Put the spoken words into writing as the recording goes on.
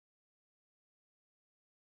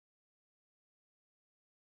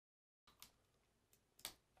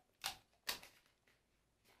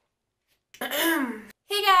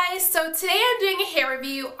Hey guys, so today I'm doing a hair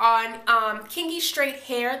review on Kinky straight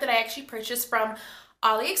hair that I actually purchased from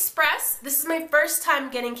Aliexpress. This is my first time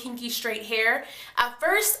getting kinky straight hair. At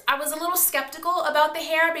first, I was a little skeptical about the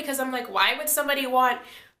hair because I'm like, why would somebody want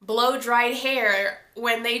blow-dried hair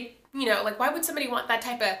when they, like why would somebody want that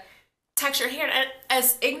type of textured hair? And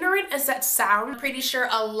as ignorant as that sounds, I'm pretty sure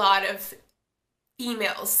a lot of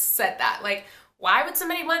emails said that. Like, why would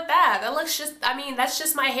somebody want that? That looks just, I mean, that's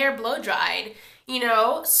just my hair blow-dried,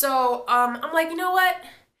 So, I'm like, you know what?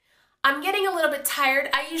 I'm getting a little bit tired.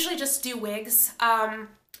 I usually just do wigs. I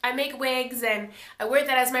make wigs and I wear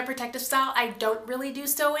that as my protective style. I don't really do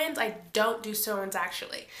sew-ins. I don't do sew-ins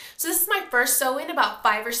actually. So this is my first sew-in about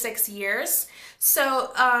 5 or 6 years.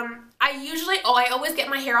 So I always get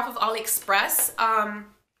my hair off of Aliexpress.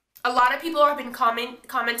 A lot of people have been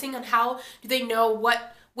commenting on how do they know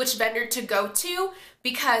which vendor to go to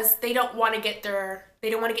because they don't want to get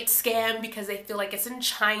scammed because they feel like it's in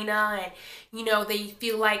China and they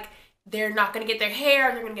feel like they're not going to get their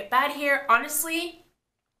hair, they're going to get bad hair. Honestly,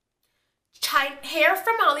 hair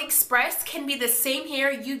from AliExpress can be the same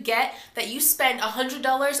hair you get that you spend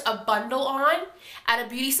 $100 a bundle on at a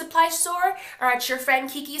beauty supply store or at your friend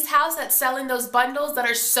Kiki's house that's selling those bundles that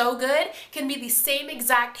are so good. Can be the same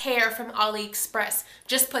exact hair from AliExpress.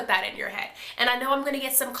 Just put that in your head. And I know I'm going to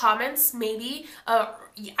get some comments, maybe.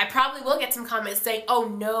 I probably will get some comments saying, oh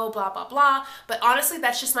no, blah, blah, blah. But honestly,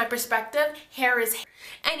 that's just my perspective. Hair is hair.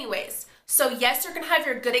 Anyways, so yes, you're going to have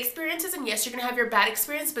your good experiences and yes, you're going to have your bad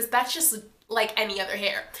experience, but that's just like any other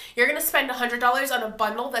hair. You're going to spend $100 on a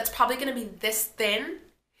bundle that's probably going to be this thin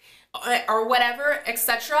or whatever,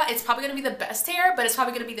 etc. It's probably going to be the best hair, but it's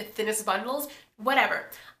probably going to be the thinnest bundles, whatever.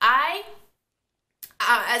 As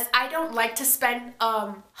I don't like to spend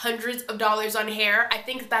hundreds of dollars on hair. I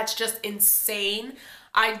think that's just insane.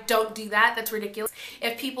 I don't do that. That's ridiculous.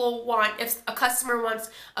 If a customer wants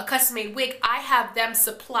a custom-made wig, I have them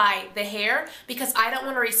supply the hair because I don't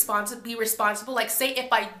want to be responsible. Like, say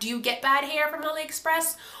if I do get bad hair from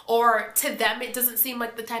AliExpress or to them it doesn't seem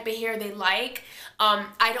like the type of hair they like,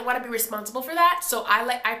 I don't want to be responsible for that. So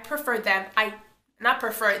I prefer them.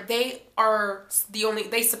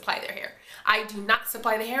 They supply their hair. I do not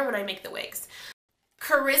supply the hair when I make the wigs.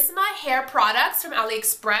 Karizma hair products from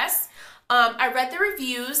AliExpress. I read the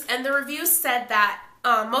reviews and the reviews said that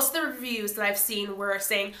most of the reviews that I've seen were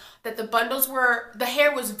saying that the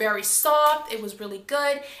hair was very soft, it was really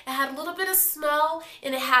good, it had a little bit of smell,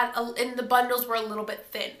 and and the bundles were a little bit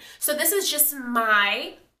thin. So this is just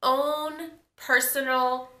my own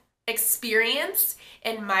personal experience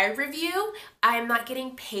and my review. I am not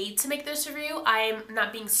getting paid to make this review. I am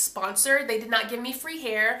not being sponsored. They did not give me free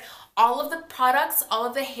hair. All of the products, all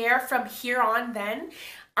of the hair from here on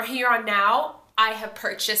now, I have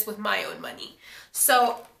purchased with my own money.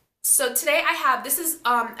 So today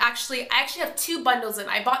I actually have 2 bundles in.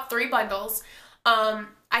 I bought 3 bundles.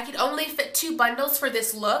 I could only fit 2 bundles for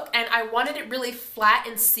this look and I wanted it really flat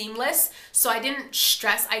and seamless, so I didn't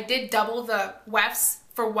stress. I did double the wefts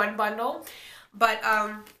for 1 bundle, but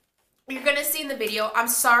you're gonna see in the video, I'm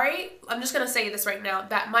sorry, I'm just gonna say this right now,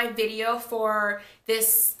 that my video for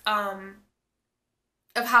this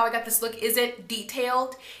of how I got this look isn't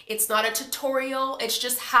detailed. It's not a tutorial, it's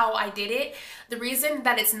just how I did it. The reason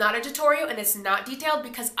that it's not a tutorial and it's not detailed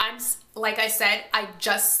because like I said,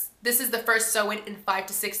 this is the first sew-in in 5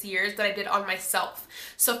 to 6 years that I did on myself.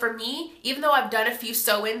 So for me, even though I've done a few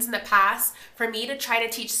sew-ins in the past, for me to try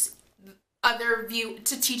to teach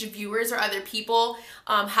viewers or other people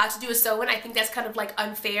how to do a sew-in, I think that's kind of like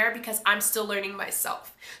unfair because I'm still learning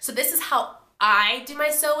myself. So this is how I do my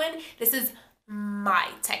sew-in. This is my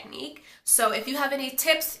technique. So if you have any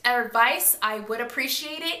tips or advice, I would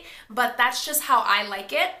appreciate it, but that's just how I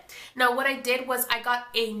like it. Now what I did was I got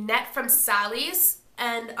a net from Sally's,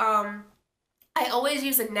 and I always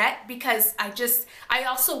use a net because I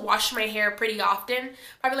also wash my hair pretty often,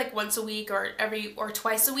 probably like once a week or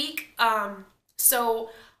twice a week.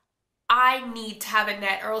 So I need to have a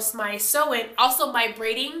net or else my sew-in, also my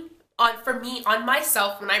braiding on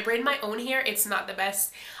myself, when I braid my own hair, it's not the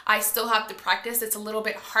best. I still have to practice. It's a little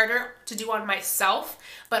bit harder to do on myself,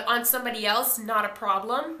 but on somebody else, not a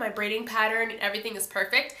problem. My braiding pattern and everything is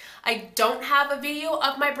perfect. I don't have a video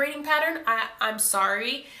of my braiding pattern. I'm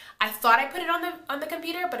sorry. I thought I put it on the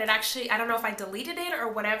computer, but I don't know if I deleted it or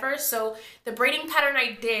whatever. So the braiding pattern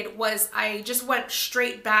I did was I just went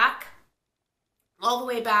straight back, all the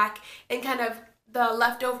way back, and kind of the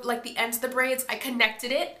leftover, like the ends of the braids, I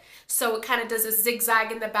connected it. So it kind of does a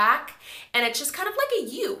zigzag in the back, and it's just kind of like a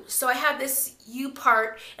U. So I have this U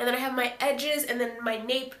part, and then I have my edges and then my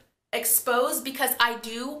nape exposed because I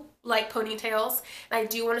do like ponytails, and I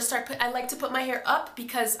do want to start I like to put my hair up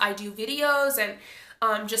because I do videos and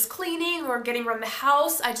just cleaning or getting around the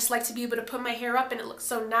house. I just like to be able to put my hair up and it looks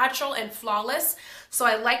so natural and flawless. So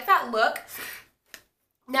I like that look.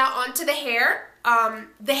 Now onto the hair.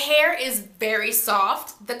 The hair is very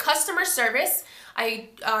soft. The customer service, I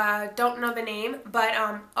don't know the name, but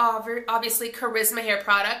obviously Karizma hair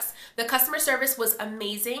products. The customer service was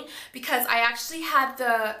amazing because I actually had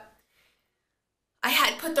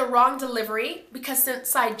put the wrong delivery because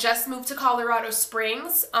since I just moved to Colorado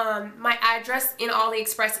Springs, my address in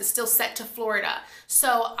Aliexpress is still set to Florida.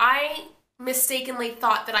 So I mistakenly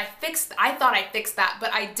thought that I thought I fixed that,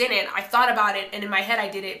 but I didn't. I thought about it and in my head I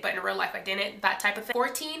did it, but in real life I didn't. That type of thing.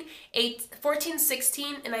 14,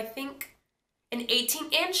 16, and I think an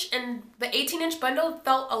 18-inch, and the 18-inch bundle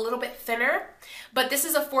felt a little bit thinner, but this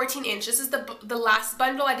is a 14-inch. This is the last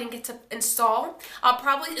bundle I didn't get to install. I'll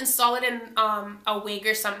probably install it in a wig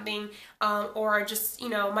or something, or just, you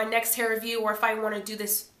know, my next hair review, or if I want to do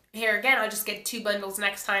this hair again, I'll just get 2 bundles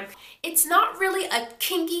next time. It's not really a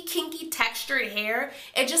kinky textured hair.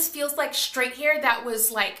 It just feels like straight hair that was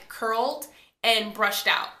like curled and brushed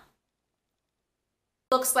out.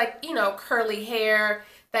 Looks like, you know, curly hair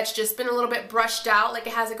that's just been a little bit brushed out, like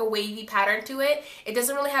it has like a wavy pattern to it. It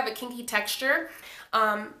doesn't really have a kinky texture.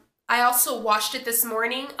 I also washed it this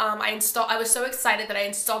morning. I was so excited that I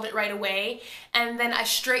installed it right away, and then I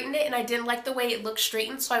straightened it and I didn't like the way it looked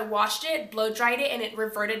straightened, so I washed it, blow dried it, and it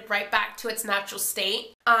reverted right back to its natural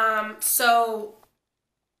state. So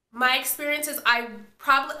my experience is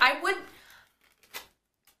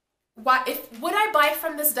would I buy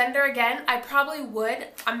from this vendor again? I probably would.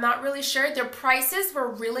 I'm not really sure. Their prices were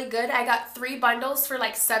really good. I got 3 bundles for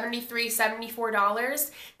like $73,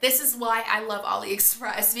 $74. This is why I love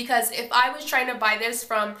Aliexpress, because if I was trying to buy this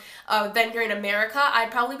from a vendor in America, I'd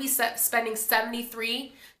probably be spending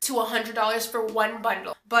 $73 to $100 for 1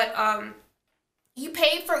 bundle. But you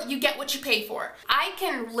get what you pay for. I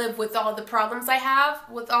can live with all the problems I have,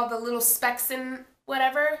 with all the little specks and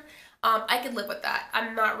whatever. I could live with that.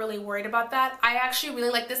 I'm not really worried about that. I actually really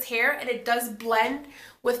like this hair, and it does blend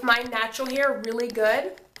with my natural hair really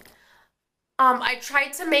good. I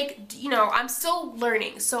tried to make, you know, I'm still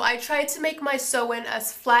learning, so I tried to make my sew-in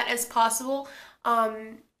as flat as possible.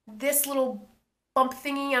 This little bump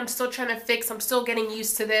thingy I'm still trying to fix. I'm still getting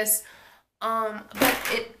used to this. But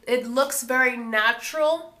it looks very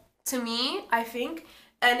natural to me, I think.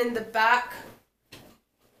 And in the back,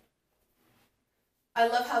 I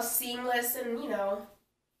love how seamless and, you know,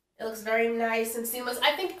 it looks very nice and seamless.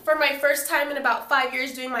 I think for my first time in about 5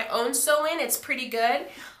 years doing my own sew-in, it's pretty good.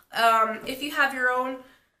 If you have your own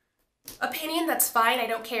opinion, that's fine. I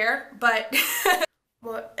don't care. But,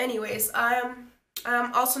 well, anyways, I'm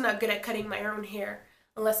also not good at cutting my own hair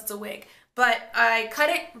unless it's a wig. But I cut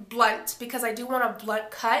it blunt because I do want a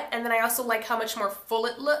blunt cut, and then I also like how much more full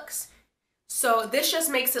it looks. So this just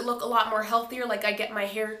makes it look a lot more healthier. Like I get my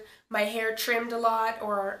hair trimmed a lot,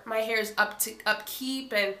 or my hair is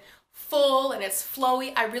upkeep and full and it's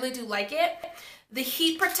flowy. I really do like it. The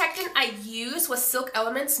heat protectant I used was Silk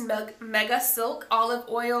Elements Mega Silk Olive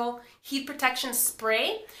Oil Heat Protection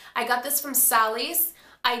Spray. I got this from Sally's.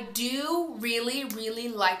 I do really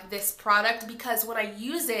like this product because when I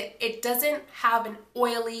use it, it doesn't have an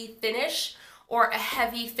oily finish or a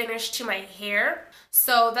heavy finish to my hair.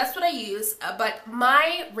 So that's what I use. But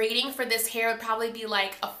my rating for this hair would probably be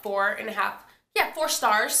like a 4.5. Yeah, 4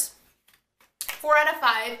 stars. 4 out of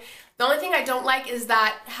 5. The only thing I don't like is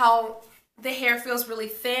that how the hair feels really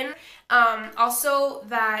thin. Also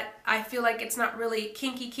that I feel like it's not really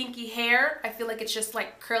kinky hair. I feel like it's just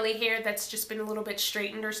like curly hair that's just been a little bit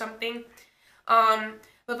straightened or something.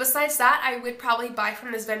 But besides that, I would probably buy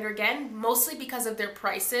from this vendor again, mostly because of their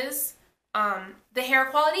prices. The hair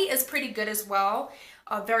quality is pretty good as well.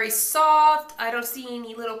 Very soft. I don't see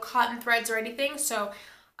any little cotton threads or anything, so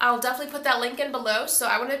I'll definitely put that link in below. So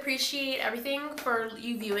I want to appreciate everything for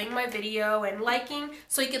you viewing my video and liking.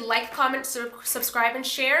 So you can like, comment, subscribe, and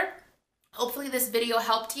share. Hopefully this video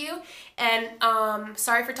helped you. And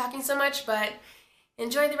sorry for talking so much, but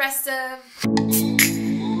enjoy the rest of...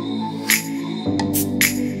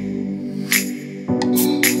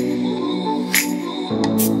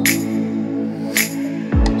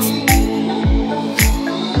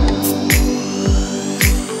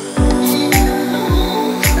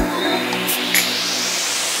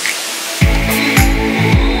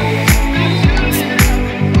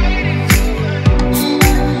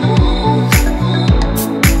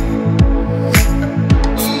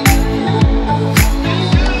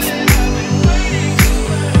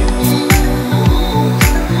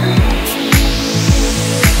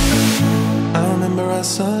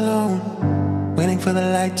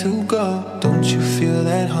 like to go. Don't you feel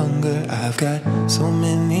that hunger? I've got so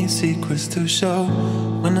many secrets to show.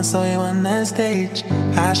 When I saw you on that stage,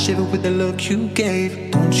 I shivered with the look you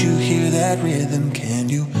gave. Don't you hear that rhythm? Can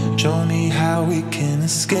you show me how we can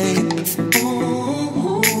escape?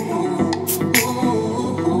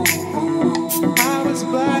 I was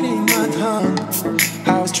biting my tongue,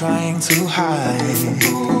 I was trying to hide.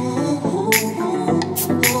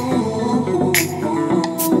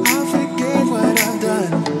 I'll forget what I've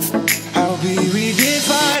done, I'll be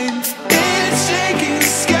redefined. It's shaking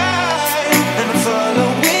the sky, and I'm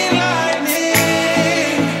following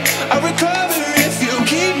lightning. I'll recover if you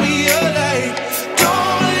keep me alive.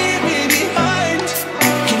 Don't leave me behind.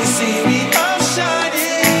 Can you see me? I'm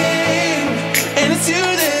shining, and it's you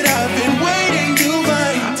that I've been waiting to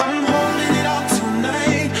find. I'm holding it all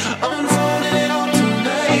tonight, unfolding it all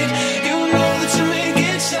tonight. You know that you make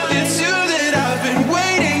it shine. It's you that I've been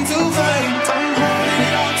waiting to find. I'm holding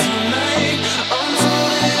it all tonight,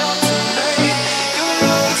 unfolding it all tonight. You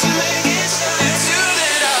know that you make it shine. It's you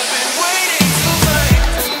that I've been waiting to find.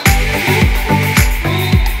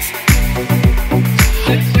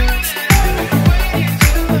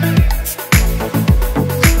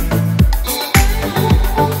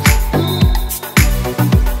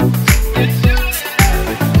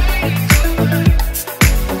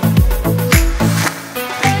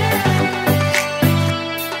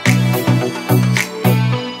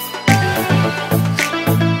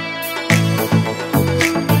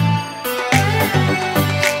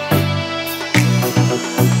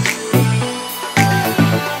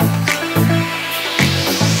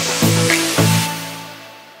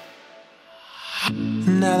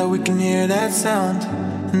 Now that we can hear that sound,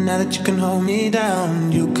 now that you can hold me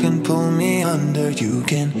down, you can pull me under, you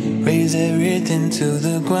can raise everything to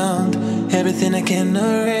the ground. Everything I can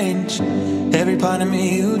arrange, every part of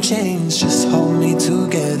me you change. Just hold me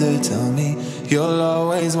together, tell me you'll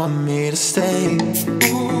always want me to stay.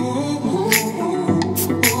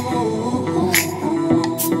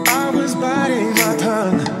 I was biting my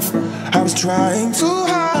tongue, I was trying to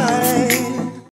hide.